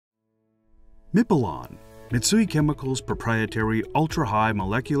Mipelon, Mitsui Chemical's proprietary ultra-high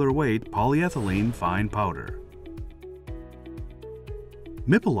molecular weight polyethylene fine powder.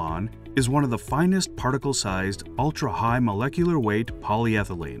 Mipelon is one of the finest particle-sized ultra-high molecular weight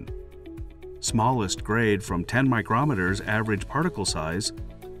polyethylene. Smallest grade from 10 micrometers average particle size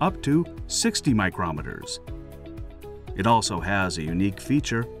up to 60 micrometers. It also has a unique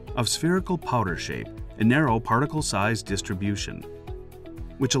feature of spherical powder shape and narrow particle size distribution,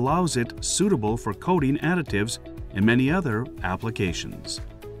 which allows it suitable for coating additives and many other applications.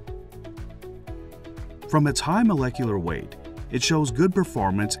 From its high molecular weight, it shows good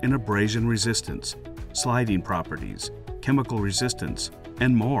performance in abrasion resistance, sliding properties, chemical resistance,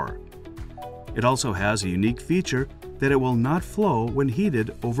 and more. It also has a unique feature that it will not flow when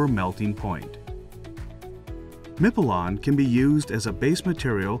heated over melting point. Mipelon can be used as a base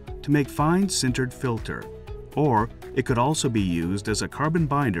material to make fine sintered filter, or it could also be used as a carbon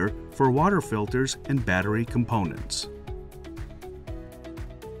binder for water filters and battery components.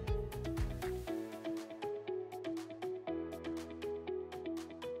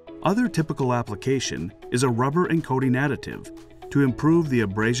 Other typical application is a rubber and coating additive to improve the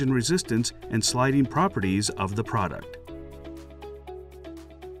abrasion resistance and sliding properties of the product.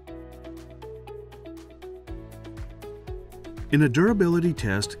 In a durability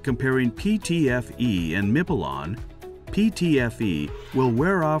test comparing PTFE and Mipelon, PTFE will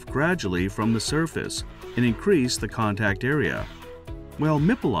wear off gradually from the surface and increase the contact area, while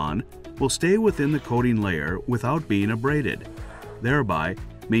Mipelon will stay within the coating layer without being abraded, thereby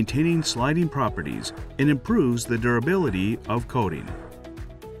maintaining sliding properties and improves the durability of coating.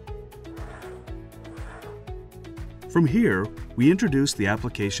 From here, we introduce the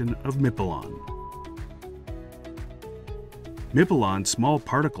application of Mipelon. Mipelon's small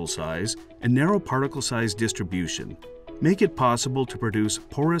particle size and narrow particle size distribution make it possible to produce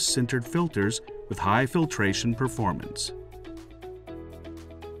porous sintered filters with high filtration performance.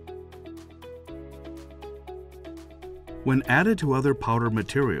 When added to other powder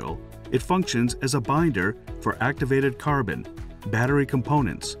material, it functions as a binder for activated carbon, battery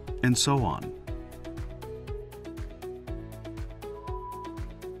components, and so on.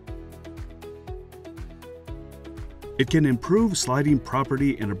 It can improve sliding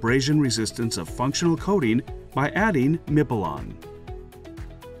property and abrasion resistance of functional coating by adding Mipelon.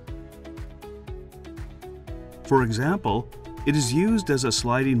 For example, it is used as a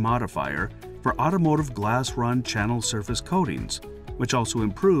sliding modifier for automotive glass run channel surface coatings, which also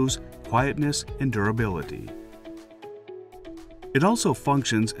improves quietness and durability. It also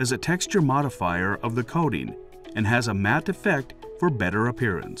functions as a texture modifier of the coating and has a matte effect for better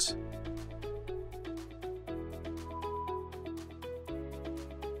appearance.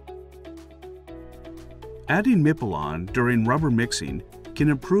 Adding Mipelon during rubber mixing can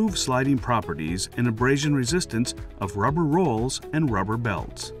improve sliding properties and abrasion resistance of rubber rolls and rubber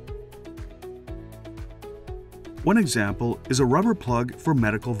belts. One example is a rubber plug for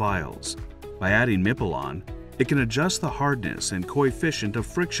medical vials. By adding Mipelon, it can adjust the hardness and coefficient of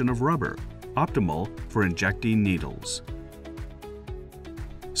friction of rubber, optimal for injecting needles.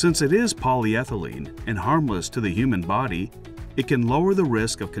 Since it is polyethylene and harmless to the human body, it can lower the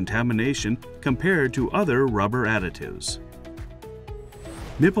risk of contamination compared to other rubber additives.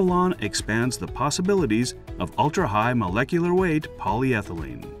 Mipelon expands the possibilities of ultra-high molecular weight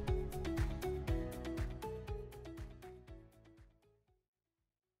polyethylene.